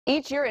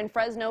Each year in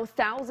Fresno,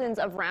 thousands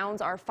of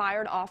rounds are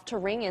fired off to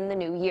ring in the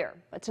new year.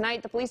 But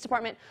tonight, the police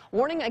department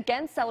warning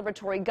against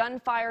celebratory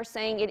gunfire,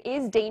 saying it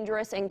is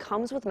dangerous and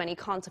comes with many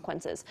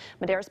consequences.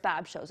 Madaris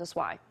Babb shows us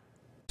why.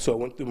 So I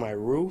went through my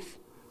roof,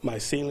 my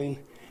ceiling,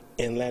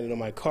 and landed on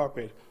my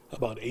carpet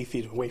about 8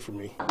 feet away from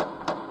me.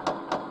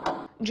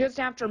 Just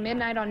after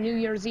midnight on New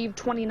Year's Eve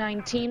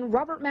 2019,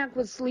 Robert Mack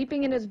was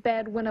sleeping in his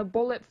bed when a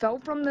bullet fell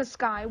from the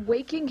sky,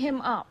 waking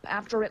him up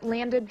after it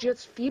landed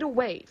just feet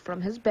away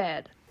from his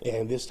bed.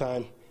 And this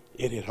time,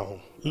 it hit home.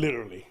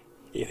 Literally,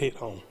 it hit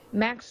home.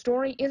 Mack's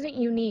story isn't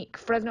unique.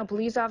 Fresno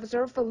police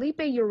officer Felipe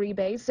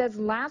Uribe says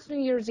last New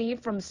Year's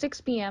Eve from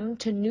 6 p.m.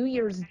 to New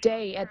Year's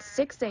Day at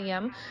 6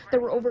 a.m., there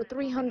were over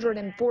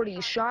 340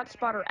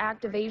 ShotSpotter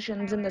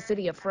activations in the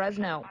city of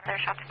Fresno.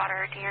 There's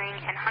ShotSpotter Deering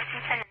and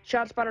Huntington.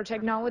 ShotSpotter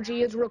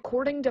technology is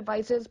recording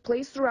devices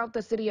placed throughout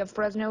the city of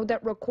Fresno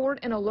that record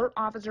and alert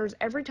officers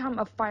every time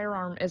a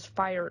firearm is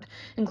fired,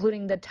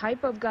 including the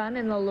type of gun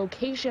and the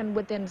location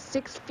within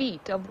 6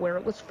 feet of where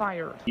it was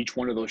fired. Each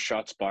one of those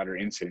ShotSpotter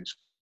incidents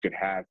could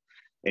have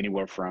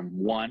anywhere from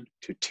 1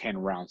 to 10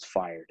 rounds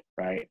fired,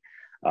 right?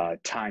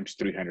 Times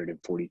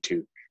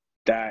 342.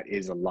 That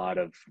is a lot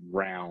of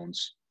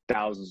rounds,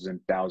 thousands and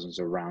thousands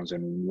of rounds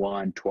in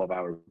one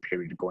 12-hour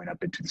period going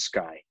up into the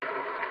sky.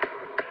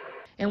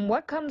 And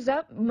what comes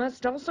up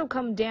must also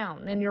come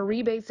down. And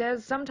Uribe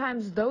says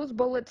sometimes those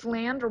bullets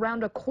land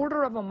around a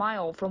quarter of a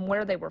mile from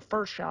where they were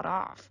first shot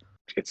off.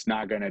 It's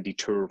not going to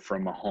deter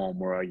from a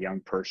home or a young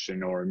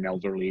person or an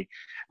elderly.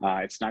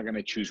 It's not going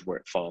to choose where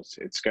it falls.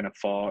 It's going to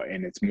fall,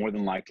 and it's more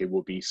than likely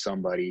will be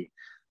somebody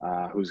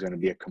who's going to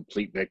be a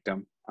complete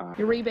victim.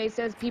 Uribe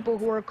says people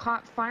who are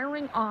caught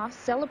firing off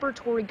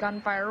celebratory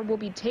gunfire will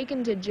be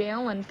taken to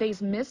jail and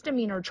face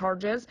misdemeanor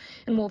charges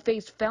and will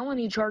face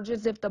felony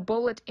charges if the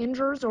bullet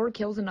injures or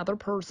kills another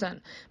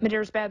person.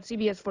 Madaris Babb,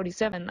 CBS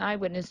 47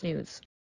 Eyewitness News.